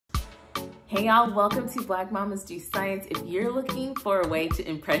Hey y'all, welcome to Black Mamas Do Science. If you're looking for a way to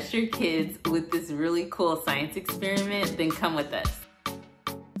impress your kids with this really cool science experiment, then come with us.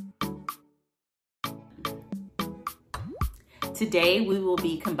 Today we will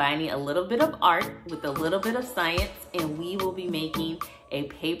be combining a little bit of art with a little bit of science, and we will be making a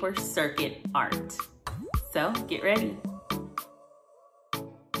paper circuit art. So get ready.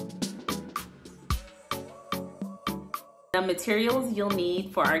 The materials you'll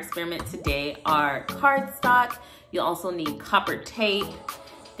need for our experiment today are cardstock. You'll also need copper tape.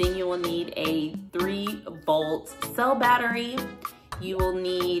 Then you will need a 3-volt cell battery. You will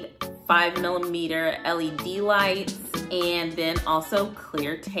need 5mm LED lights, and then also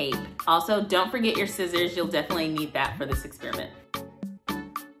clear tape. Also, don't forget your scissors. You'll definitely need that for this experiment.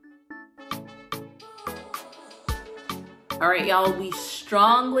 All right, y'all, we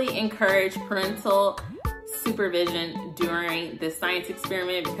strongly encourage parental supervision during this science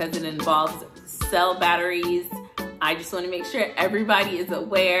experiment because it involves cell batteries. I just want to make sure everybody is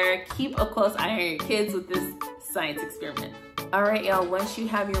aware. Keep a close eye on your kids with this science experiment. All right, y'all, once you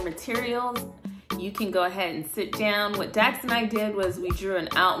have your materials, you can go ahead and sit down. What Dax and I did was we drew an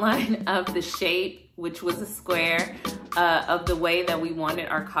outline of the shape, which was a square, of the way that we wanted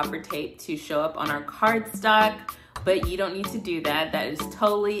our copper tape to show up on our cardstock, but you don't need to do that. That is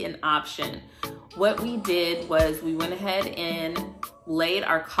totally an option. What we did was we went ahead and laid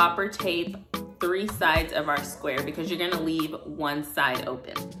our copper tape 3 sides of our square because you're gonna leave one side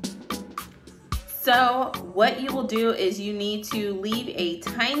open. So what you will do is you need to leave a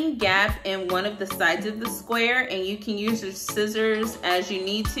tiny gap in one of the sides of the square, and you can use your scissors as you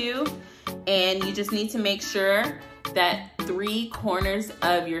need to, and you just need to make sure that 3 corners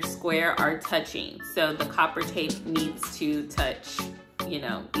of your square are touching. So the copper tape needs to touch,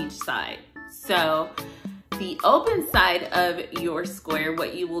 each side. So the open side of your square,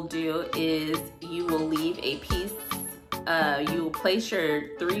 what you will do is you will leave a piece, you will place your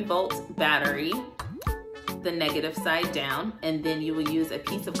 3-volt battery, the negative side down, and then you will use a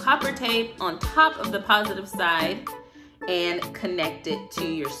piece of copper tape on top of the positive side and connect it to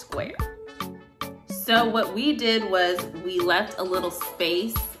your square. So what we did was we left a little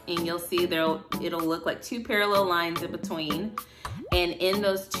space, and you'll see it'll look like 2 parallel lines in between. And in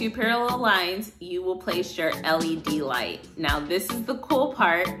those 2 parallel lines, you will place your LED light. Now, this is the cool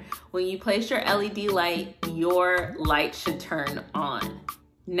part. When you place your LED light, your light should turn on.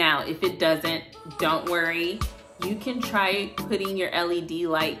 Now, if it doesn't, don't worry. You can try putting your LED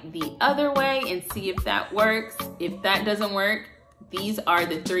light the other way and see if that works. If that doesn't work, these are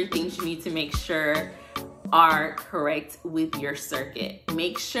the 3 things you need to make sure are correct with your circuit.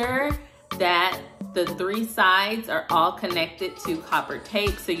 Make sure that the 3 sides are all connected to copper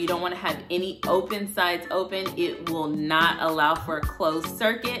tape, so you don't want to have any open sides open. It will not allow for a closed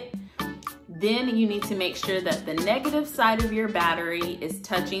circuit. Then you need to make sure that the negative side of your battery is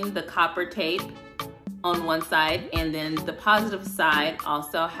touching the copper tape on one side, and then the positive side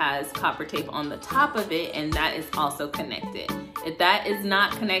also has copper tape on the top of it, and that is also connected. If that is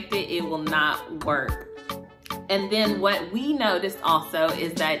not connected, it will not work. And then what we noticed also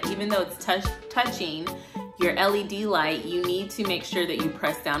is that even though it's touching your LED light, you need to make sure that you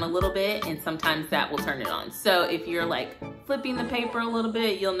press down a little bit, and sometimes that will turn it on. So if you're like flipping the paper a little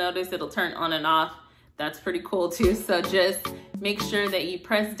bit, you'll notice it'll turn on and off. That's pretty cool too. So just make sure that you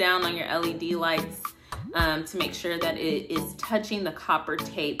press down on your LED lights to make sure that it is touching the copper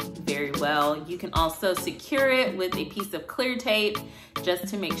tape very well. You can also secure it with a piece of clear tape just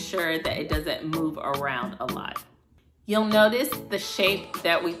to make sure that it doesn't move around a lot. You'll notice the shape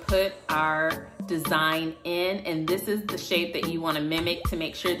that we put our design in, and this is the shape that you want to mimic to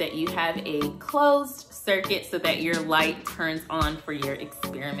make sure that you have a closed circuit so that your light turns on for your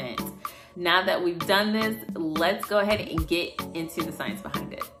experiment. Now that we've done this, let's go ahead and get into the science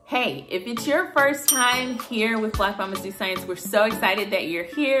behind it. Hey, if it's your first time here with Black Mamas Do Science, we're so excited that you're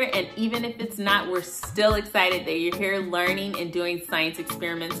here. And even if it's not, we're still excited that you're here learning and doing science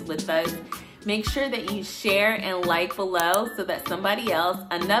experiments with us. Make sure that you share and like below so that somebody else,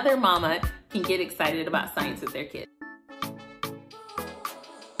 another mama, can get excited about science with their kids.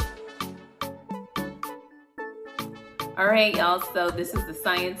 All right, y'all, so this is the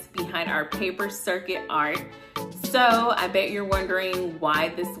science behind our paper circuit art. So I bet you're wondering why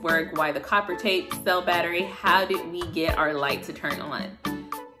this worked, why the copper tape, cell battery, how did we get our light to turn on?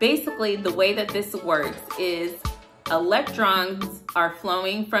 Basically, the way that this works is electrons are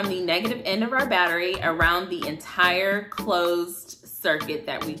flowing from the negative end of our battery around the entire closed circuit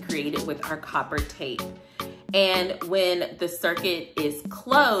that we created with our copper tape. And when the circuit is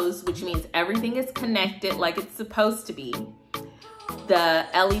closed, which means everything is connected like it's supposed to be, the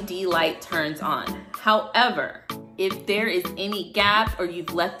LED light turns on. However, if there is any gap or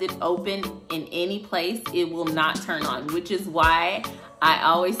you've left it open in any place, it will not turn on, which is why I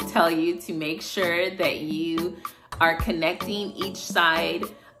always tell you to make sure that you are connecting each side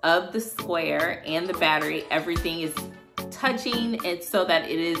of the square and the battery. Everything is touching it so that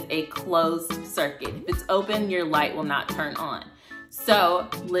it is a closed circuit. If it's open, your light will not turn on. So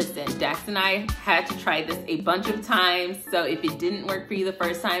listen, Dax and I had to try this a bunch of times. So if it didn't work for you the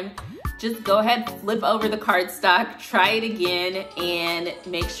first time, just go ahead, flip over the cardstock, try it again, and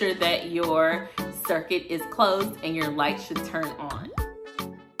make sure that your circuit is closed and your light should turn on.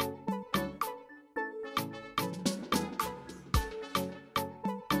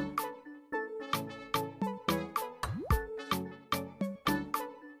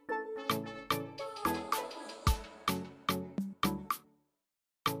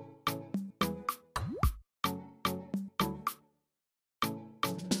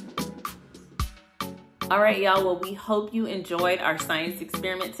 All right, y'all, well, we hope you enjoyed our science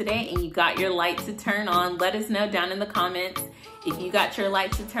experiment today and you got your light to turn on. Let us know down in the comments if you got your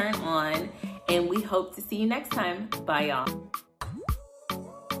light to turn on, and we hope to see you next time. Bye, y'all.